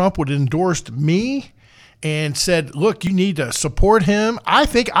Donald Trump would have endorsed me and said, look, you need to support him, I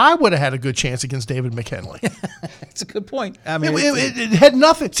think I would have had a good chance against David McKinley. That's a good point. I mean, it had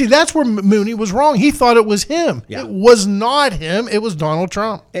nothing. See, that's where Mooney was wrong. He thought it was him. Yeah. It was not him. It was Donald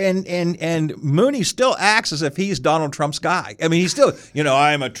Trump. And Mooney still acts as if he's Donald Trump's guy. I mean, he's still,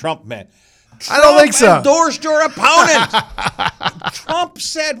 I am a Trump man. I don't think so. Endorsed your opponent. Trump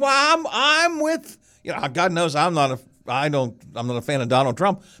said, "Well, I'm with God knows I'm not a fan of Donald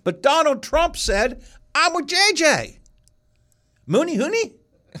Trump, but Donald Trump said I'm with JJ. Mooney Hooney."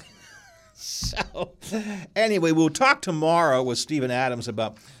 So, anyway, we'll talk tomorrow with Stephen Adams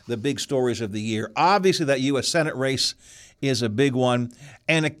about the big stories of the year. Obviously, that U.S. Senate race is a big one,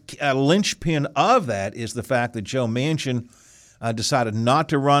 and a linchpin of that is the fact that Joe Manchin decided not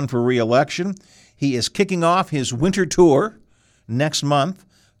to run for re-election. He is kicking off his winter tour next month.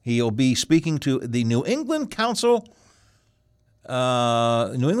 He'll be speaking to the New England Council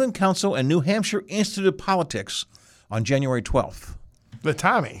and New Hampshire Institute of Politics on January 12th. The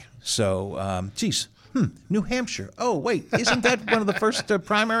timing. So, New Hampshire. Oh, wait, isn't that one of the first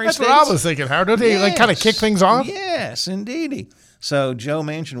primary That's states? That's what I was thinking, Howard. Don't they kind of kick things off? Yes, indeedy. So Joe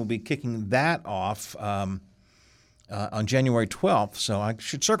Manchin will be kicking that off on January 12th. So I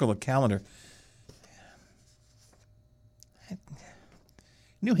should circle the calendar.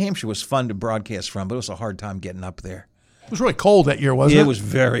 New Hampshire was fun to broadcast from, but it was a hard time getting up there. It was really cold that year, wasn't it? It was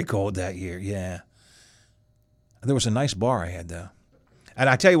very cold that year, yeah. There was a nice bar I had, though. And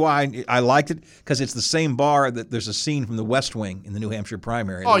I tell you why I liked it, because it's the same bar that there's a scene from the West Wing in the New Hampshire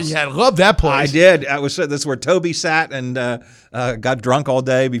primary. Oh, yeah, I love that place. I did. That's where Toby sat and got drunk all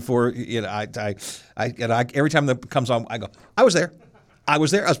day before. Every time that comes on, I go, I was there. I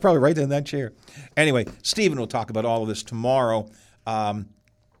was probably right there in that chair. Anyway, Stephen will talk about all of this tomorrow.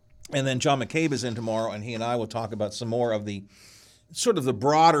 And then John McCabe is in tomorrow, and he and I will talk about some more of the sort of the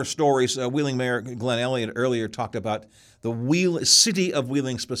broader stories. Wheeling Mayor Glenn Elliott earlier talked about the city of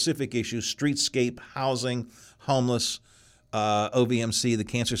Wheeling specific issues, streetscape, housing, homeless, OVMC, the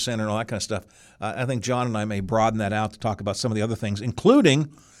cancer center, and all that kind of stuff. I think John and I may broaden that out to talk about some of the other things,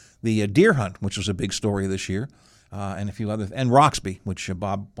 including the deer hunt, which was a big story this year. And a few other, and Roxby, which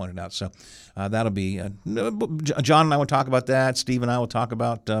Bob pointed out. So that'll be John and I will talk about that. Steve and I will talk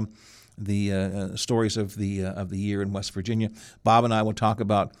about the stories of the year in West Virginia. Bob and I will talk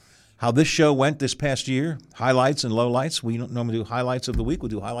about how this show went this past year, highlights and lowlights. We don't normally do highlights of the week. We'll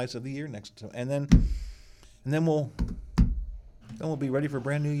do highlights of the year next, and then we'll be ready for a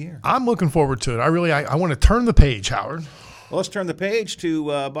brand new year. I'm looking forward to it. I want to turn the page, Howard. Well, let's turn the page to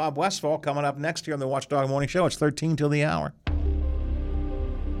Bob Westfall coming up next here on the Watchdog Morning Show. It's 13 till the hour.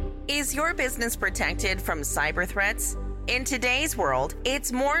 Is your business protected from cyber threats? In today's world,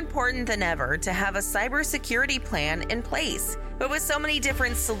 it's more important than ever to have a cybersecurity plan in place. But with so many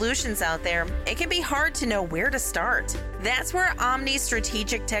different solutions out there, it can be hard to know where to start. That's where Omni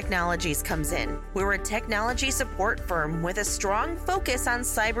Strategic Technologies comes in. We're a technology support firm with a strong focus on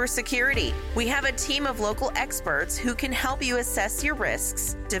cybersecurity. We have a team of local experts who can help you assess your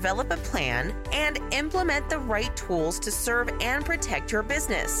risks, develop a plan, and implement the right tools to serve and protect your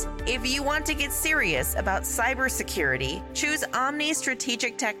business. If you want to get serious about cybersecurity, choose Omni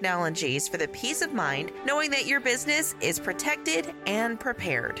Strategic Technologies for the peace of mind knowing that your business is protected and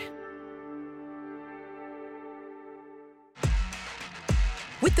prepared.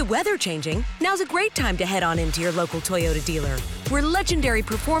 With the weather changing, now's a great time to head on into your local Toyota dealer, where legendary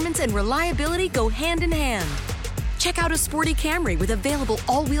performance and reliability go hand in hand. Check out a sporty Camry with available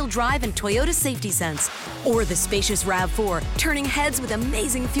all-wheel drive and Toyota Safety Sense, or the spacious RAV4, turning heads with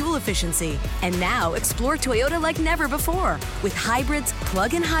amazing fuel efficiency. And now explore Toyota like never before, with hybrids,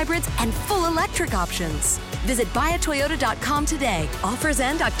 plug-in hybrids, and full electric options. Visit buyatoyota.com today. Offers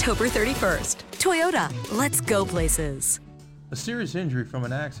end October 31st. Toyota, let's go places. A serious injury from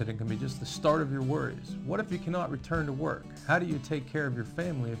an accident can be just the start of your worries. What if you cannot return to work? How do you take care of your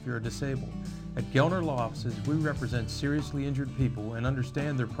family if you're disabled? At Gelner Law Offices, we represent seriously injured people and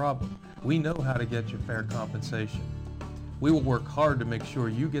understand their problem. We know how to get you fair compensation. We will work hard to make sure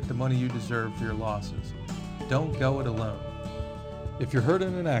you get the money you deserve for your losses. Don't go it alone. If you're hurt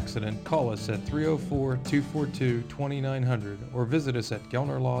in an accident, call us at 304-242-2900 or visit us at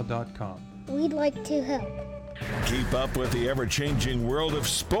gelnerlaw.com. We'd like to help. Keep up with the ever-changing world of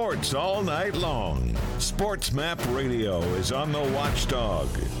sports all night long. Sports Map Radio is on the Watchdog,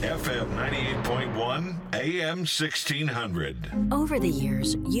 FM 98.1, AM 1600. Over the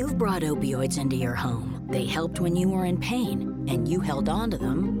years, you've brought opioids into your home. They helped when you were in pain, and you held on to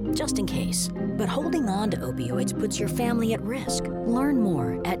them just in case. But holding on to opioids puts your family at risk. Learn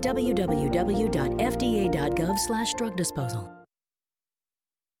more at www.fda.gov/drug disposal.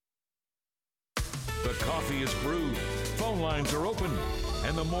 The coffee is brewed, phone lines are open,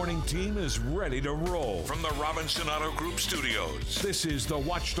 and the morning team is ready to roll. From the Robinson Auto Group studios, this is the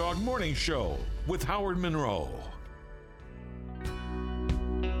Watchdog Morning Show with Howard Monroe.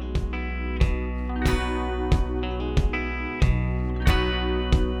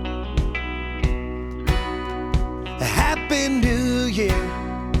 Happy New Year,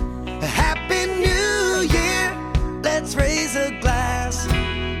 Happy New Year. Let's raise a glass.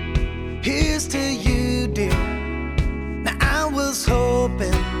 Here's to you, dear. Now I was hoping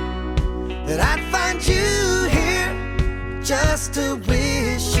that I'd find you here just to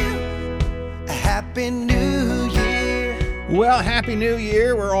wish you a Happy New Year. Well, Happy New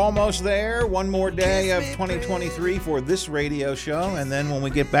Year. We're almost there. One more day of 2023 for this radio show. And then when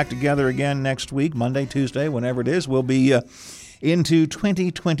we get back together again next week, Monday, Tuesday, whenever it is, we'll be into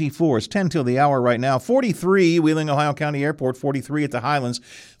 2024. It's 10 till the hour right now. 43, Wheeling, Ohio County Airport. 43 at the Highlands.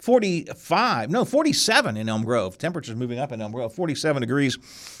 47 in Elm Grove. Temperature's moving up in Elm Grove. 47 degrees.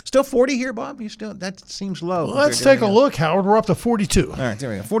 Still 40 here, Bob? That seems low. Let's take a look, Howard. We're up to 42. All right,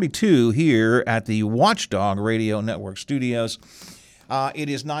 there we go. 42 here at the Watchdog Radio Network studios. It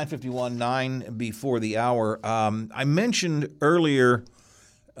is 9:51, 9 before the hour. I mentioned earlier,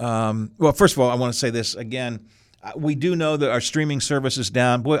 well, first of all, I want to say this again. We do know that our streaming service is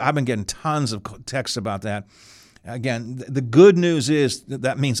down. Boy, I've been getting tons of texts about that. Again, the good news is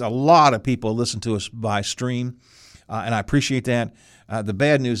that means a lot of people listen to us by stream, and I appreciate that. The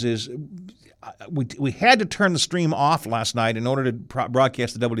bad news is we had to turn the stream off last night in order to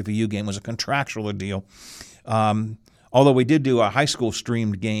broadcast the WVU game. It was a contractual deal. Although we did do a high school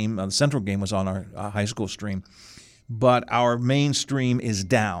streamed game. The Central game was on our high school stream. But our main stream is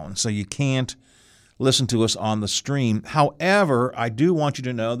down, so you can't listen to us on the stream. However, I do want you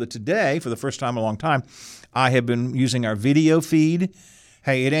to know that today, for the first time in a long time, I have been using our video feed.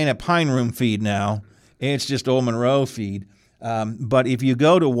 Hey, it ain't a Pine Room feed now. It's just Old Monroe feed. But if you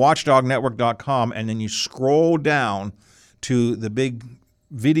go to watchdognetwork.com and then you scroll down to the big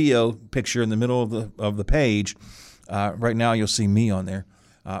video picture in the middle of the page, right now you'll see me on there.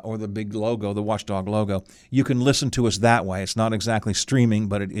 Or the big logo, the Watchdog logo. You can listen to us that way. It's not exactly streaming,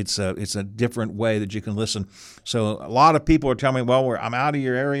 but it's a different way that you can listen. So a lot of people are telling me, well, I'm out of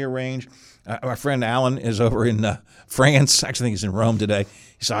your area range. My friend Alan is over in France. Actually, I think he's in Rome today.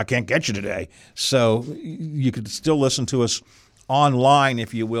 He said, I can't get you today. So you could still listen to us online,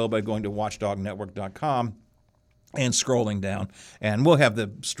 if you will, by going to watchdognetwork.com and scrolling down. And we'll have the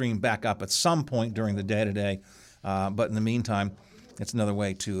stream back up at some point during the day today. But in the meantime, it's another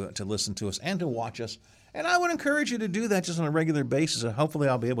way to listen to us and to watch us And I would encourage you to do that just on a regular basis. And hopefully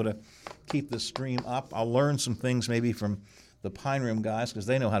I'll be able to keep this stream up. I'll learn some things maybe from the Pine Room guys because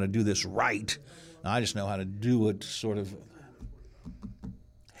they know how to do this right. I just know how to do it sort of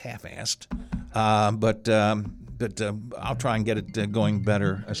half-assed. But I'll try and get it going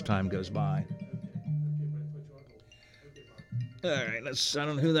better as time goes by. All right, I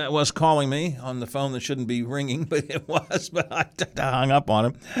don't know who that was calling me on the phone that shouldn't be ringing, but it was, but I hung up on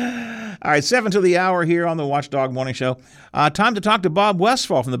him. All right, 7 to the hour here on the Watchdog Morning Show. Time to talk to Bob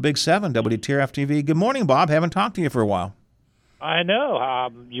Westfall from the Big 7, WTRF-TV. Good morning, Bob. Haven't talked to you for a while. I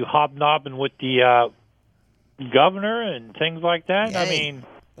know. You hobnobbing with the governor and things like that. Yay. I mean,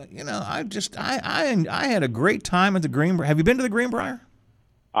 I had a great time at the Greenbrier. Have you been to the Greenbrier?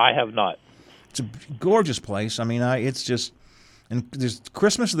 I have not. It's a gorgeous place. I mean, it's just, and there's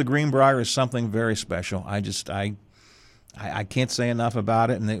Christmas at the Greenbrier is something very special. I can't say enough about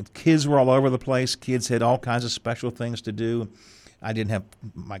it. And the kids were all over the place. Kids had all kinds of special things to do. I didn't have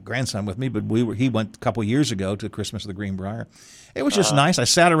my grandson with me, but he went a couple years ago to Christmas at the Greenbrier. It was just nice. I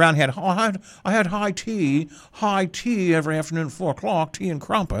sat around, I had high tea every afternoon at 4 o'clock, tea and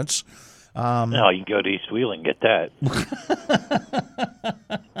crumpets. No, you can go to East Wheeling and get that.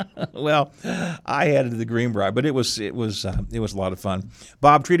 Well, I had it at the Greenbrier, but it was a lot of fun.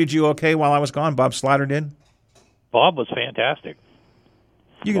 Bob treated you okay while I was gone? Bob Slider did? Bob was fantastic.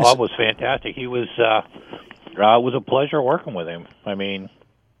 Bob was fantastic. He was. It was a pleasure working with him. I mean,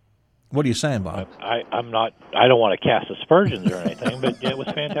 what are you saying, Bob? I'm not. I don't want to cast aspersions or anything, but it was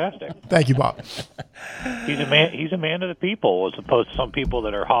fantastic. Thank you, Bob. He's a man. He's a man of the people, as opposed to some people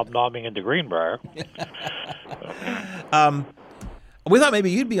that are hobnobbing into Greenbrier. We thought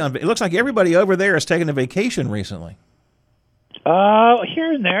maybe you'd be on. It looks like everybody over there has taken a vacation recently.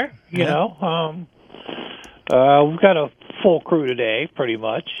 Here and there, you know. We've got a full crew today, pretty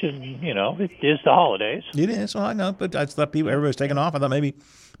much, and it is the holidays. It is. Well, I know, but I thought everybody's taking off. I thought maybe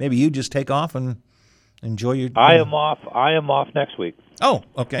you just take off and enjoy your. I am off. I am off next week. Oh,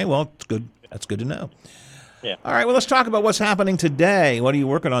 okay. Well, it's good. That's good to know. Yeah. All right. Well, let's talk about what's happening today. What are you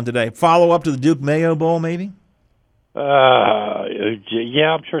working on today? Follow up to the Duke Mayo Bowl, maybe? Yeah,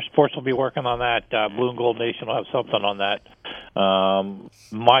 I'm sure sports will be working on that. Blue and Gold Nation will have something on that.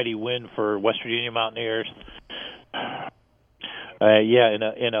 Mighty win for West Virginia Mountaineers.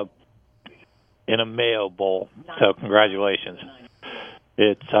 In a Mayo Bowl. So congratulations.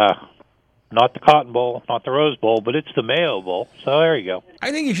 It's not the Cotton Bowl, not the Rose Bowl, but it's the Mayo Bowl. So there you go.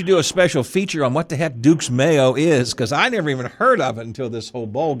 I think you should do a special feature on what the heck Duke's Mayo is, because I never even heard of it until this whole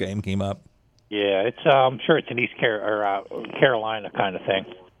bowl game came up. Yeah, it's. I'm sure it's an East Carolina kind of thing.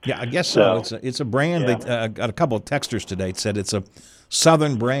 Yeah, I guess so. It's a brand. Yeah. They got a couple of texters today that said it's a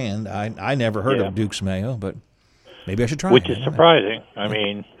Southern brand. I never heard of Duke's Mayo, but maybe I should try it. Which is surprising. I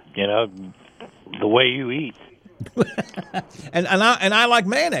mean, the way you eat. and I like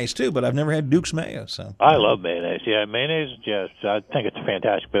mayonnaise too, but I've never had Duke's Mayo. So I love mayonnaise. Yeah, mayonnaise. Yes, I think it's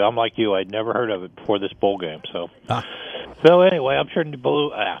fantastic. But I'm like you. I'd never heard of it before this bowl game. So anyway, I'm sure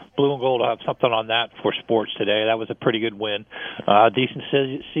Blue and Gold will have something on that for sports today. That was a pretty good win, decent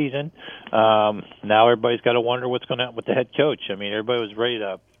season. Now everybody's got to wonder what's going to happen with the head coach. I mean, everybody was ready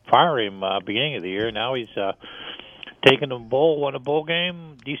to fire him beginning of the year. Now he's taken a bowl, won a bowl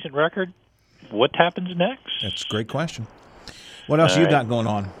game, decent record. What happens next? That's a great question. What else you got going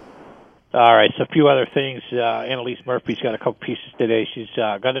on? All right, so a few other things. Annalise Murphy's got a couple pieces today. She's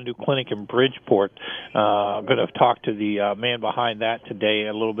got a new clinic in Bridgeport. Going to talk to the man behind that today,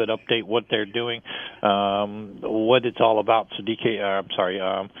 a little bit update what they're doing, what it's all about. So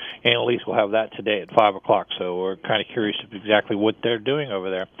Annalise will have that today at 5 o'clock. So we're kind of curious of exactly what they're doing over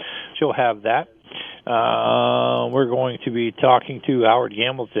there. She'll have that. We're going to be talking to Howard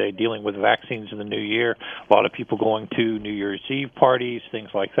Gamble today, dealing with vaccines in the new year. A lot of people going to New Year's Eve parties, things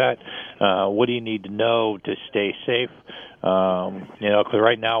like that. What do you need to know to stay safe? Because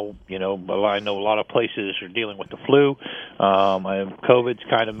right now, I know a lot of places are dealing with the flu. COVID's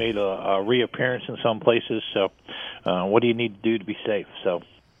kind of made a reappearance in some places. So what do you need to do to be safe? So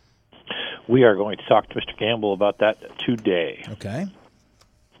we are going to talk to Mr. Gamble about that today. Okay.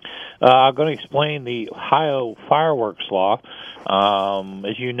 I'm going to explain the Ohio fireworks law.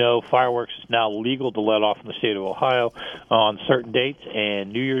 As you know, fireworks is now legal to let off in the state of Ohio on certain dates,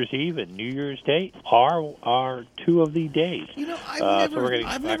 and New Year's Eve and New Year's Day are two of the days.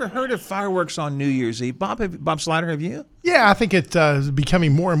 I've never heard of fireworks on New Year's Eve. Bob Slider, have you? Yeah, I think it's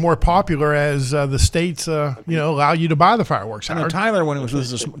becoming more and more popular as the states, allow you to buy the fireworks. I know Tyler,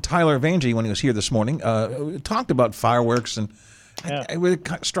 Tyler Vangie, when he was here this morning, talked about fireworks and Yeah.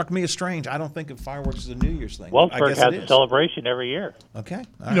 It struck me as strange. I don't think of fireworks as a New Year's thing. Wellsburg has a celebration every year. Okay.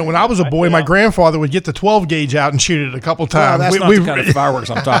 When I was a boy, my grandfather would get the 12 gauge out and shoot it a couple times. Well, that's not the kind of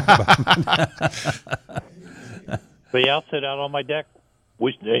fireworks I'm talking about. But yeah, I'll sit out on my deck.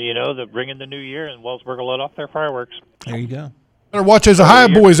 The bring in the new year, and Wellsburg will let off their fireworks. There you go. Better watch those Ohio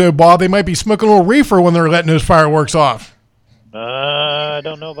boys, though, Bob. They might be smoking a little reefer when they're letting those fireworks off. I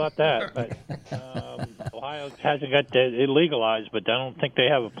don't know about that, but Ohio hasn't got it legalized, but I don't think they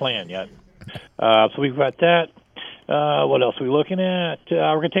have a plan yet. So we've got that. What else are we looking at?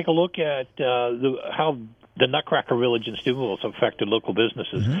 We're going to take a look at how the Nutcracker Village in Steubenville has affected local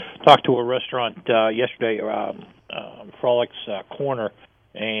businesses. Mm-hmm. Talked to a restaurant yesterday, Frolic's Corner,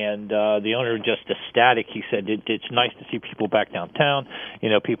 and the owner was just ecstatic. He said it's nice to see people back downtown.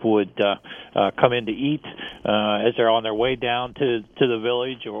 People would come in to eat as they're on their way down to the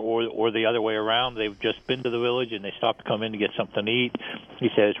village, or the other way around. They've just been to the village and they stopped to come in to get something to eat. He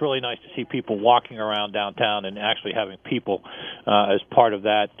said it's really nice to see people walking around downtown and actually having people as part of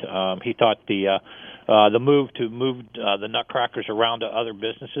that. He thought the move to move the Nutcrackers around to other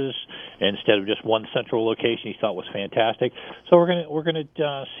businesses instead of just one central location, he thought was fantastic. So we're gonna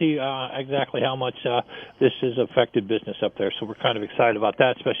see exactly how much this has affected business up there. So we're kind of excited about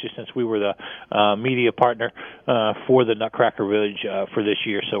that, especially since we were the media partner for the Nutcracker Village for this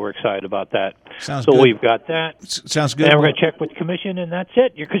year. So we're excited about that. Sounds so good. We've got that. Sounds good. And we're going to check with the commission, and that's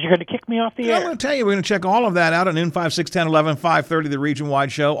it. Because you're going to kick me off the air. I'm going to tell you, we're going to check all of that out at noon, 5, 6, 10, 11, 5:30, the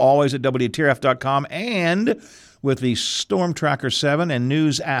region-wide show, always at WTRF.com, and with the Storm Tracker 7 and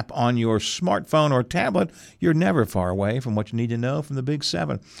News app on your smartphone or tablet, you're never far away from what you need to know from the Big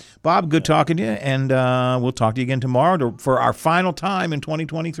 7. Bob, good talking to you, and we'll talk to you again tomorrow for our final time in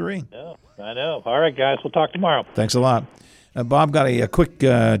 2023. I know. All right, guys, we'll talk tomorrow. Thanks a lot. Bob got a quick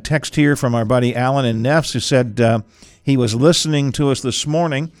text here from our buddy Alan in Neffs, who said he was listening to us this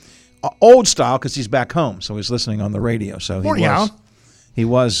morning, old style, because he's back home, so he's listening on the radio. So he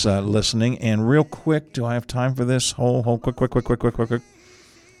was listening. And real quick, do I have time for this? Hold, quick. I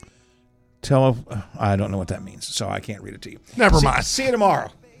don't know what that means, so I can't read it to you. Never mind. See you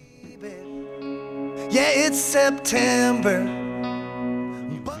tomorrow. Yeah, it's September.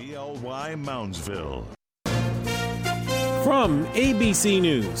 VLY Moundsville. From ABC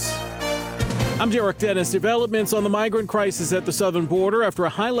News, I'm Derek Dennis. Developments on the migrant crisis at the southern border after a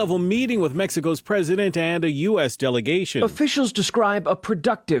high-level meeting with Mexico's president and a U.S. delegation. Officials describe a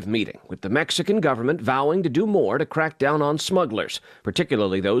productive meeting, with the Mexican government vowing to do more to crack down on smugglers,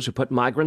 particularly those who put migrants